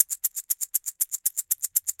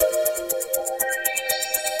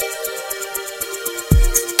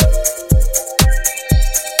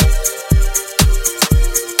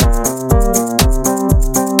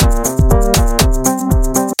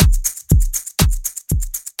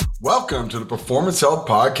Welcome to the Performance Health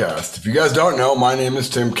Podcast. If you guys don't know, my name is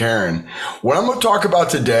Tim Karen. What I'm going to talk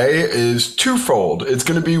about today is twofold. It's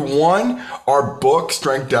going to be one, our book,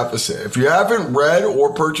 Strength Deficit. If you haven't read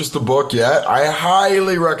or purchased the book yet, I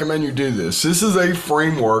highly recommend you do this. This is a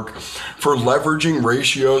framework for leveraging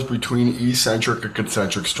ratios between eccentric and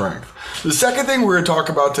concentric strength. The second thing we're going to talk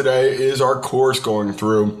about today is our course going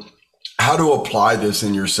through how to apply this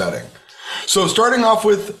in your setting. So starting off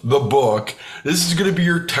with the book, this is going to be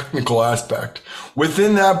your technical aspect.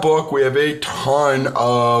 Within that book, we have a ton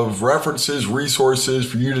of references, resources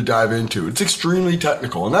for you to dive into. It's extremely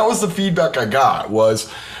technical. And that was the feedback I got,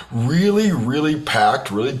 was really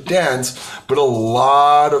packed, really dense, but a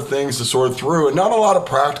lot of things to sort through and not a lot of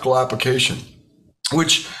practical application,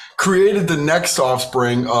 which created the next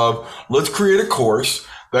offspring of let's create a course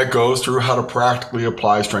that goes through how to practically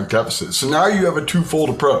apply strength deficit. So now you have a twofold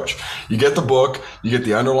approach. You get the book, you get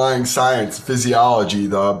the underlying science, physiology,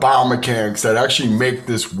 the biomechanics that actually make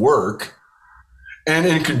this work. And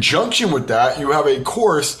in conjunction with that, you have a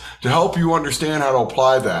course to help you understand how to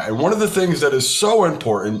apply that. And one of the things that is so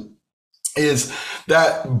important is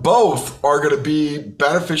that both are going to be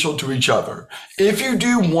beneficial to each other. If you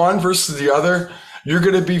do one versus the other, you're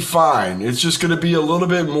going to be fine. It's just going to be a little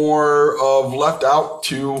bit more of left out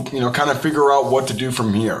to, kind of figure out what to do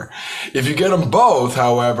from here. If you get them both,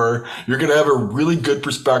 however, you're going to have a really good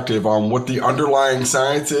perspective on what the underlying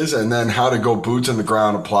science is and then how to go boots on the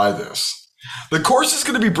ground apply this. The course is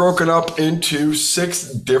going to be broken up into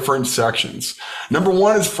 6 different sections. Number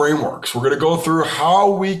 1 is frameworks. We're going to go through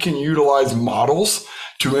how we can utilize models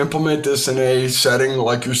to implement this in a setting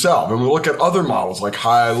like yourself. And we look at other models like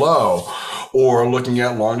high-low, or looking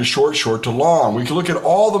at long to short, short to long. We can look at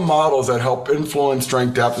all the models that help influence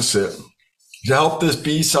strength deficit to help this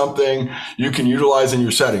be something you can utilize in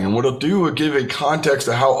your setting. And what it'll do will give a context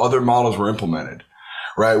to how other models were implemented,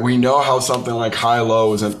 right? We know how something like high-low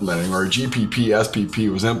was implementing or GPP,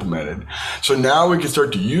 SPP was implemented. So now we can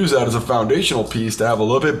start to use that as a foundational piece to have a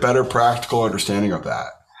little bit better practical understanding of that.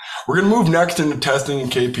 We're going to move next into testing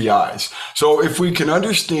and KPIs. So if we can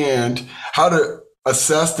understand how to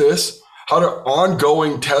assess this, how to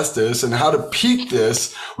ongoing test this, and how to peak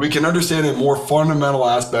this, we can understand a more fundamental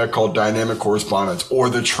aspect called dynamic correspondence or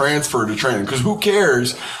the transfer to training. Because who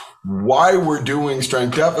cares why we're doing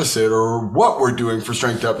strength deficit or what we're doing for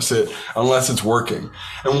strength deficit unless it's working?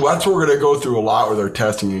 And that's what we're going to go through a lot with our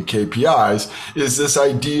testing and KPIs is this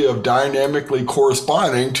idea of dynamically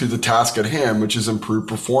corresponding to the task at hand, which is improved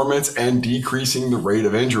performance and decreasing the rate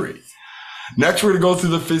of injury. Next, we're going to go through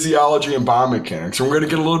the physiology and biomechanics, and we're going to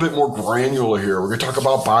get a little bit more granular here. We're going to talk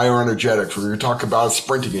about bioenergetics. We're going to talk about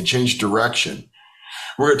sprinting and change direction.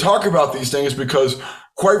 We're going to talk about these things because,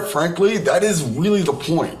 quite frankly, that is really the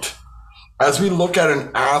point. As we look at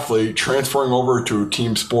an athlete transferring over to a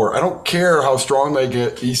team sport, I don't care how strong they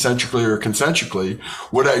get eccentrically or concentrically.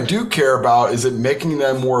 What I do care about is it making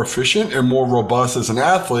them more efficient and more robust as an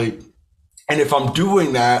athlete. And if I'm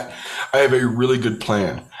doing that, I have a really good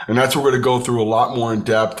plan. And that's what we're going to go through a lot more in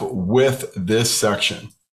depth with this section.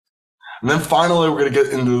 And then finally, we're going to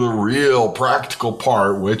get into the real practical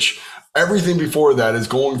part, which everything before that is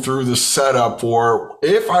going through the setup for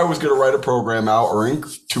if I was going to write a program out or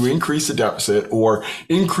to increase the deficit or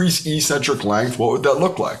increase eccentric length, what would that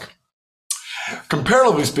look like?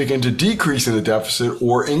 Comparatively speaking, to decreasing the deficit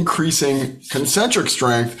or increasing concentric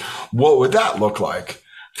strength, what would that look like?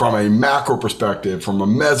 From a macro perspective, from a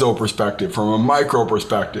meso perspective, from a micro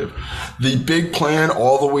perspective, the big plan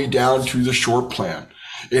all the way down to the short plan.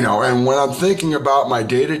 And when I'm thinking about my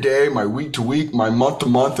day to day, my week to week, my month to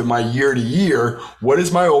month, and my year to year, what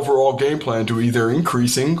is my overall game plan to either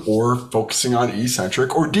increasing or focusing on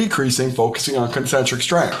eccentric or decreasing, focusing on concentric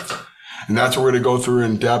strength? And that's what we're going to go through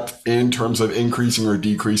in depth in terms of increasing or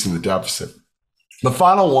decreasing the deficit. The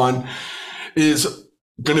final one is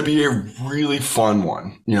going to be a really fun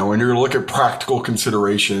one, and you're going to look at practical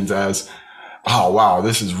considerations as, oh, wow,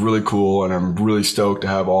 this is really cool. And I'm really stoked to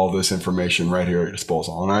have all this information right here at your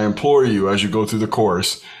disposal. And I implore you, as you go through the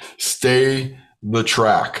course, stay the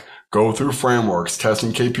track. Go through frameworks,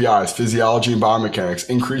 testing KPIs, physiology and biomechanics,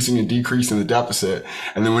 increasing and decreasing the deficit.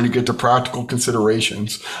 And then when you get to practical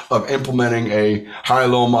considerations of implementing a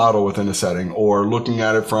high-low model within a setting or looking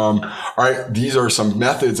at it from, all right, these are some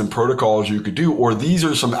methods and protocols you could do, or these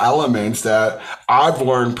are some elements that I've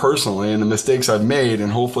learned personally and the mistakes I've made,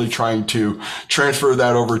 and hopefully trying to transfer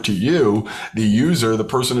that over to you, the user, the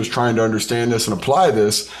person who's trying to understand this and apply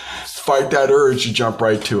this, fight that urge to jump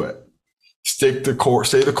right to it. stay the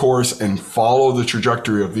course and follow the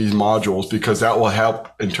trajectory of these modules, because that will help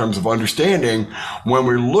in terms of understanding when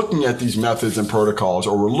we're looking at these methods and protocols,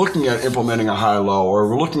 or we're looking at implementing a high-low, or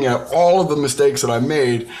we're looking at all of the mistakes that I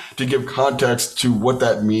made to give context to what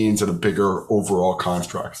that means in a bigger overall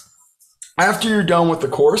construct. After you're done with the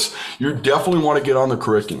course, you definitely want to get on the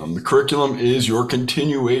curriculum. The curriculum is your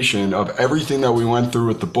continuation of everything that we went through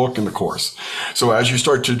with the book and the course. So as you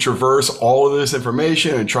start to traverse all of this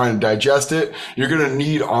information and try and digest it, you're going to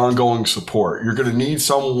need ongoing support. You're going to need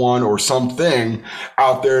someone or something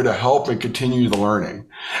out there to help and continue the learning.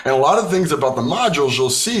 And a lot of things about the modules you'll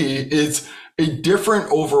see is a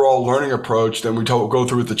different overall learning approach than we go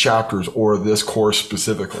through with the chapters or this course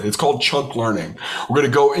specifically. It's called chunk learning. We're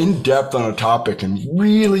going to go in depth on a topic and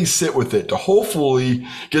really sit with it to hopefully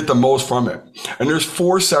get the most from it. And there's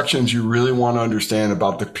 4 sections you really want to understand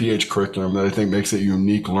about the PH curriculum that I think makes it a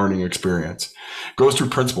unique learning experience. It goes through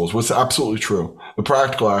principles, what's absolutely true, the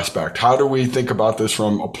practical aspect, how do we think about this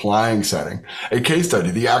from applying setting, a case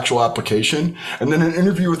study, the actual application, and then an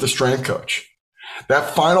interview with the strength coach.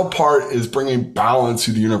 That final part is bringing balance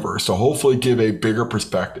to the universe to hopefully give a bigger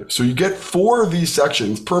perspective. So you get 4 of these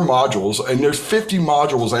sections per modules, and there's 50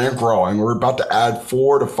 modules and growing. We're about to add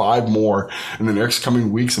 4 to 5 more in the next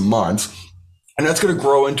coming weeks and months. And that's going to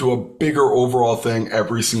grow into a bigger overall thing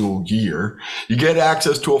every single year. You get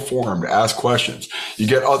access to a forum to ask questions. You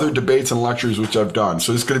get other debates and lectures, which I've done.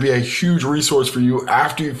 So it's going to be a huge resource for you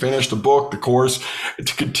after you finish the book, the course,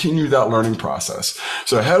 to continue that learning process.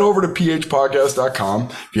 So head over to phpodcast.com.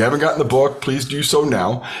 If you haven't gotten the book, please do so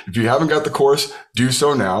now. If you haven't got the course, do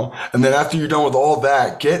so now. And then after you're done with all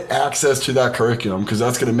that, get access to that curriculum, because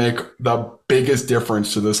that's going to make the biggest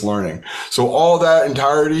difference to this learning. So all that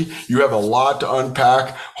entirety, you have a lot to unpack.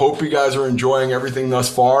 Hope you guys are enjoying everything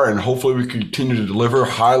thus far, and hopefully we continue to deliver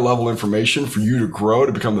high level information for you to grow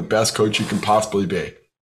to become the best coach you can possibly be.